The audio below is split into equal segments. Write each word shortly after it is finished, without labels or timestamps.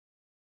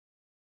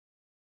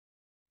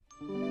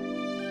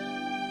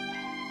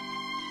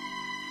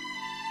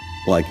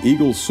Like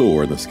eagles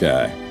soar in the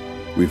sky,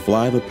 we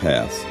fly the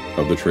paths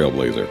of the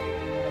trailblazer.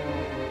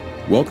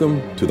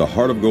 Welcome to the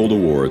Heart of Gold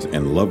Awards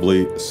in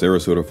lovely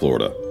Sarasota,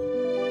 Florida.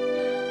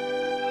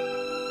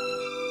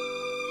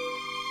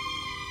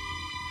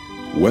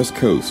 West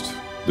Coast,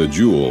 the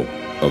jewel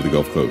of the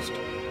Gulf Coast.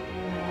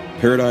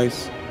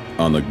 Paradise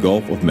on the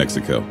Gulf of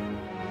Mexico.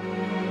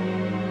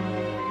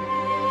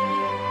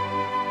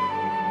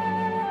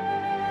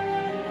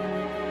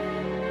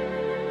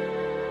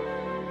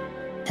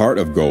 Heart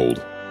of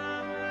Gold.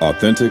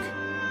 Authentic,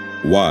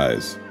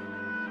 wise,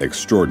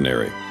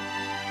 extraordinary.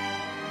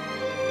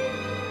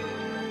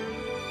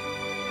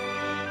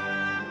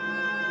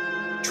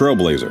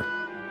 Trailblazer.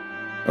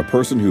 A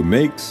person who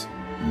makes,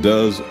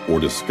 does,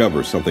 or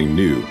discovers something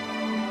new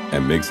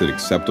and makes it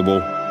acceptable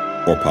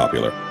or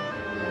popular.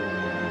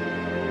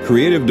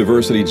 Creative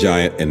diversity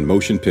giant in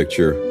motion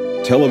picture,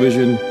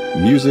 television,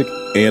 music,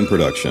 and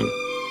production.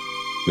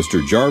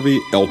 Mr.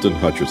 Jarvee Elton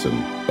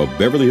Hutcherson of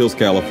Beverly Hills,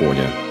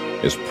 California,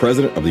 is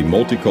president of the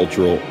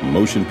Multicultural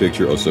Motion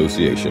Picture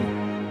Association,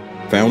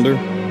 founder,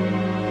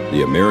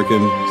 the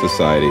American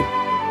Society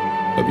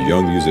of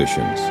Young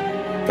Musicians,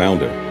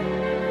 founder,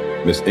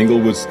 Miss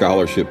Inglewood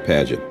Scholarship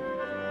Pageant.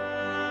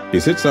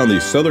 He sits on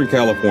the Southern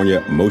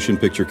California Motion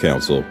Picture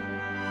Council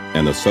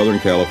and the Southern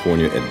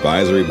California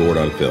Advisory Board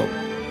on Film.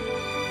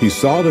 He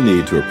saw the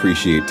need to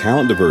appreciate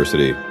talent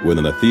diversity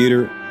within the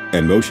theater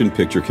and motion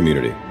picture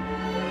community.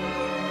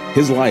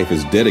 His life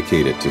is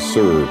dedicated to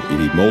serve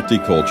the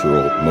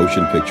Multicultural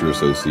Motion Picture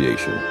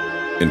Association,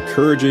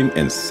 encouraging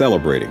and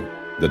celebrating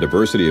the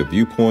diversity of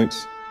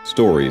viewpoints,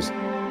 stories,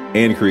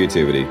 and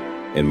creativity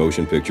in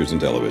motion pictures and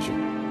television.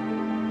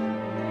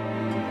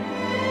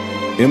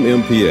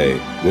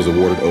 MMPA was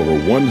awarded over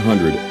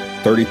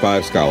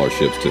 135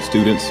 scholarships to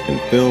students in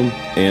film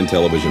and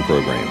television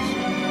programs.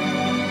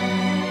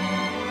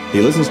 He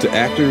listens to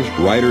actors,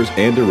 writers,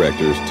 and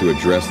directors to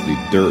address the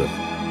dearth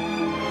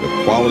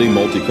of quality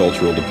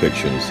multicultural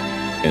depictions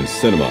in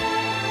cinema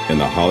in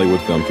the Hollywood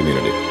film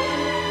community.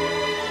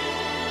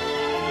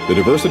 The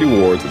Diversity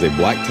Awards is a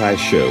black tie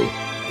show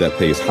that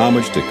pays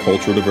homage to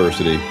cultural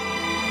diversity,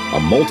 a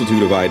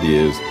multitude of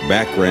ideas,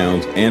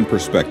 backgrounds, and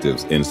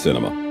perspectives in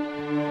cinema.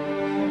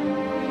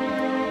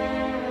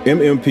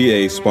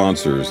 MMPA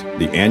sponsors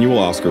the annual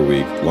Oscar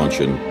Week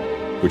luncheon,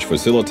 which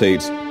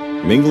facilitates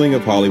mingling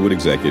of Hollywood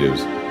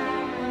executives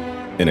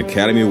and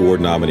Academy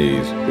Award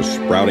nominees with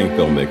sprouting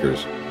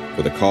filmmakers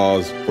for the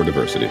cause for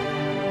diversity.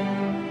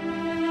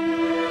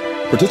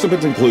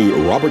 Participants include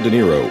Robert De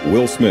Niro,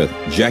 Will Smith,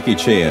 Jackie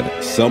Chan,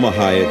 Selma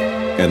Hayek,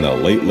 and the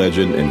late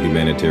legend and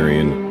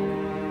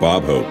humanitarian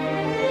Bob Hope.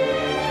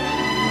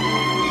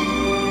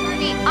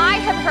 Jarvee, I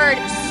have heard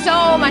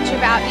so much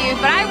about you,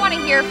 but I want to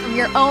hear from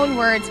your own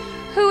words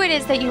who it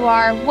is that you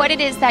are, what it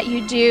is that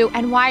you do,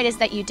 and why it is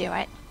that you do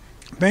it.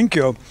 Thank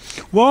you.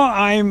 Well,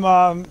 I'm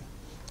a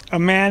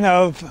man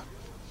of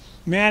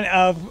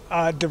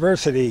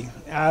diversity.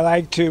 I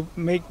like to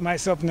make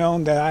myself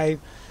known that I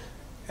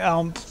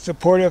am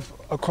supportive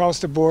across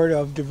the board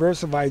of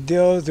diverse of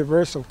ideals,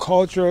 diverse of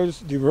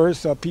cultures,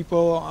 diverse of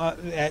people,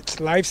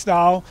 that's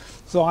lifestyle.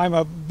 So I'm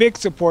a big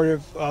supporter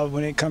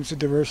when it comes to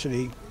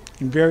diversity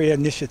in various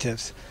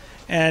initiatives.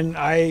 And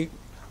I'm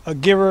a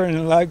giver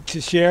and like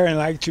to share and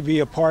like to be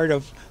a part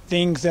of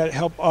things that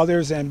help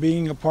others and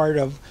being a part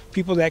of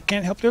people that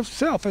can't help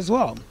themselves as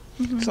well.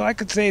 Mm-hmm. So I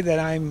could say that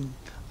I'm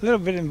a little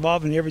bit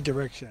involved in every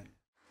direction.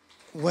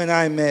 When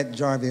I met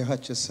Jarvee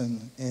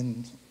Hutcherson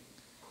in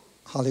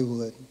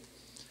Hollywood,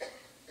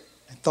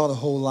 I thought a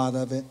whole lot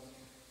of it.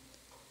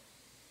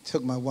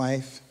 Took my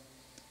wife,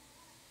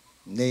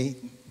 Nate,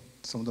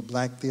 some of the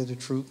black theater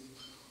troupe.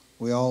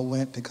 We all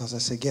went because I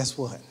said, guess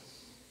what?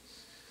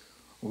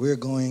 We're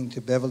going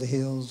to Beverly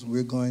Hills.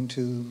 We're going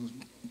to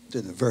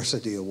the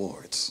Diversity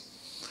Awards.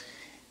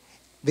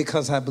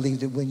 Because I believe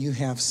that when you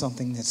have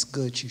something that's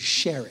good, you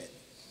share it.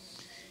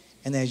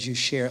 And as you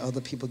share, other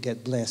people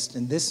get blessed.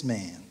 And this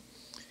man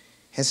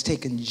has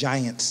taken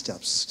giant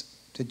steps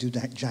to do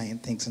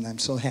giant things. And I'm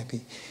so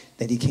happy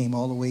that he came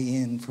all the way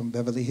in from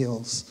Beverly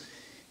Hills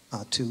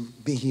to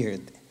be here,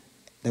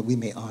 that we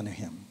may honor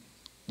him.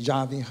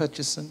 Jarvee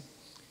Hutcherson,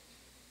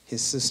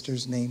 his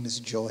sister's name is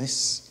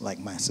Joyce, like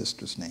my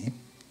sister's name.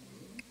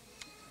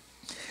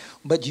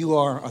 But you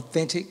are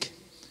authentic,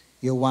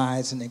 you're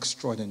wise and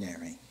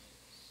extraordinary.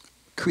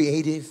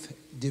 Creative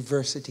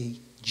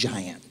diversity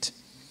giant.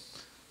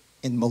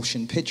 In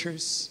motion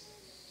pictures,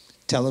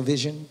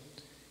 television,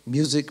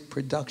 music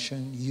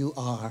production, you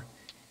are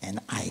an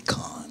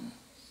icon,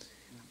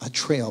 a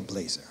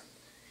trailblazer.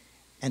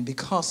 And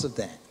because of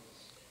that,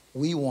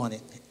 we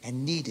wanted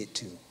and needed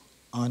to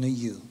honor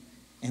you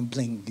and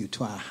bring you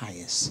to our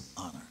highest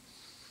honor.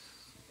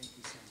 Thank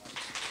you so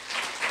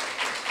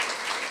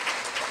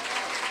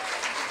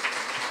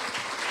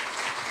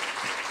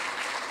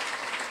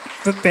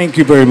much. Thank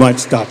you very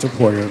much, Dr.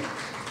 Porter.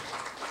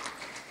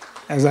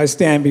 As I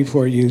stand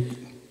before you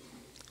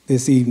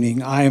this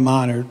evening, I am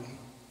honored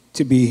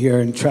to be here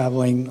and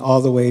traveling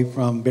all the way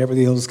from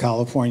Beverly Hills,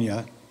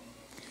 California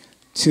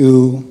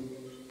to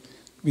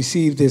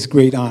receive this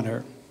great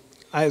honor.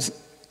 As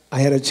I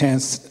had a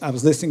chance, I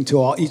was listening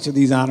to each of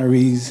these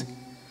honorees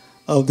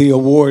of the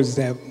awards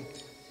that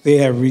they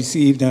have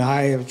received, and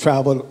I have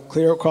traveled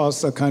clear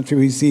across the country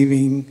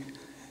receiving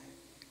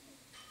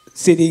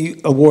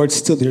city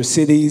awards to their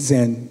cities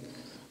and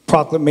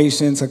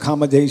proclamations,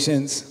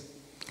 accommodations.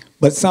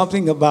 But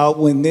something about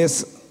when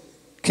this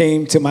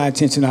came to my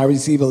attention, I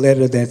received a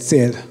letter that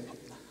said,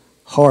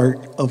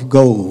 Heart of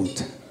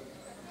Gold.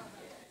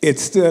 It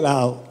stood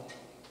out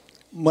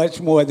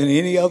much more than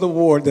any other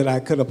award that I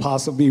could have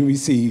possibly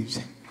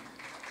received.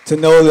 To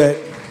know that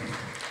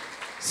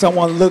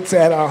someone looks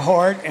at our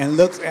heart and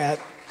looks at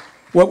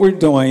what we're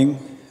doing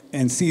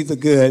and sees the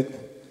good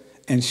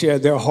and share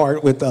their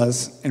heart with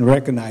us and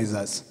recognize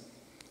us.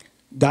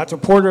 Dr.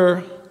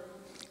 Porter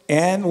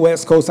and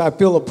West Coast, I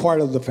feel a part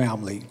of the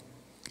family.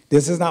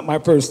 This is not my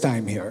first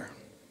time here,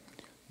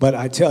 but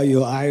I tell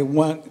you, I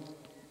want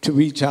to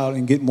reach out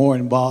and get more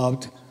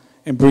involved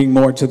and bring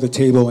more to the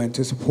table and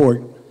to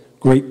support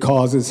great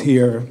causes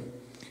here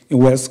in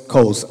West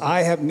Coast.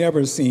 I have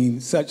never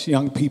seen such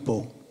young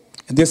people,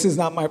 and this is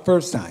not my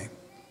first time.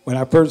 When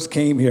I first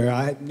came here,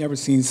 I had never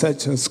seen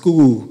such a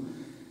school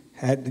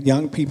had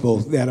young people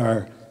that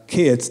are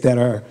kids that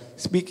are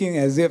speaking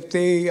as if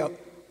they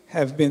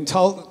have been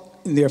taught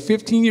and they're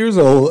 15 years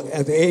old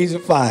at the age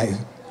of 5.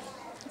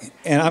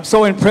 And I'm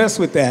so impressed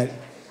with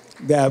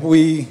that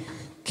we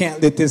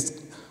can't let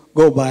this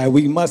go by.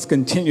 We must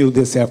continue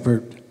this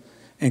effort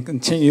and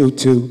continue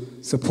to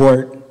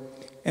support.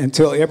 And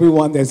to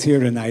everyone that's here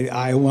tonight,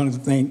 I want to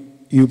thank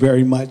you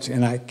very much,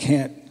 and I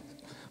can't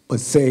but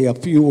say a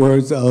few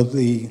words of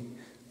the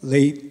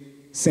late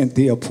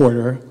Cynthia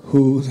Porter,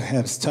 who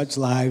has touched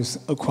lives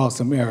across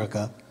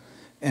America,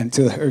 and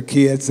to her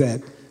kids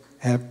that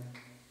have,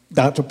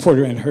 Dr.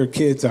 Porter and her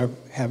kids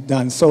have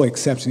done so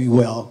exceptionally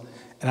well.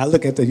 And I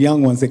look at the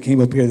young ones that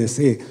came up here that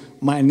say,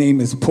 my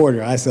name is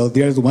Porter. I said,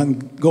 there's one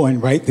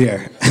going right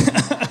there.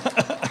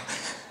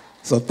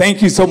 So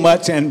thank you so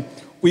much. And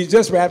we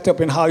just wrapped up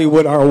in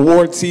Hollywood our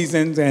award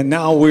seasons, and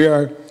now we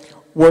are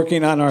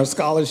working on our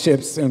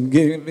scholarships and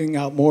giving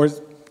out more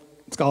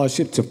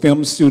scholarships to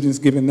film students,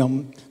 giving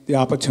them the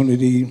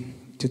opportunity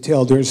to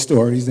tell their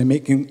stories and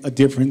making a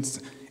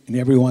difference in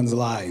everyone's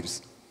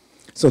lives.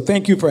 So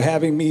thank you for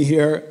having me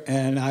here,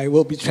 and I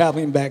will be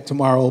traveling back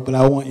tomorrow, but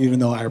I want you to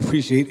know I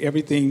appreciate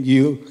everything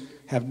you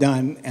have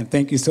done, and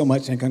thank you so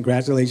much, and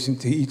congratulations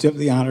to each of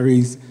the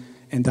honorees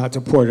and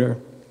Dr. Porter.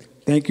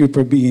 Thank you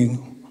for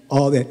being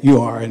all that you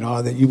are and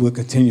all that you will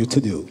continue to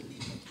do.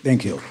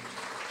 Thank you.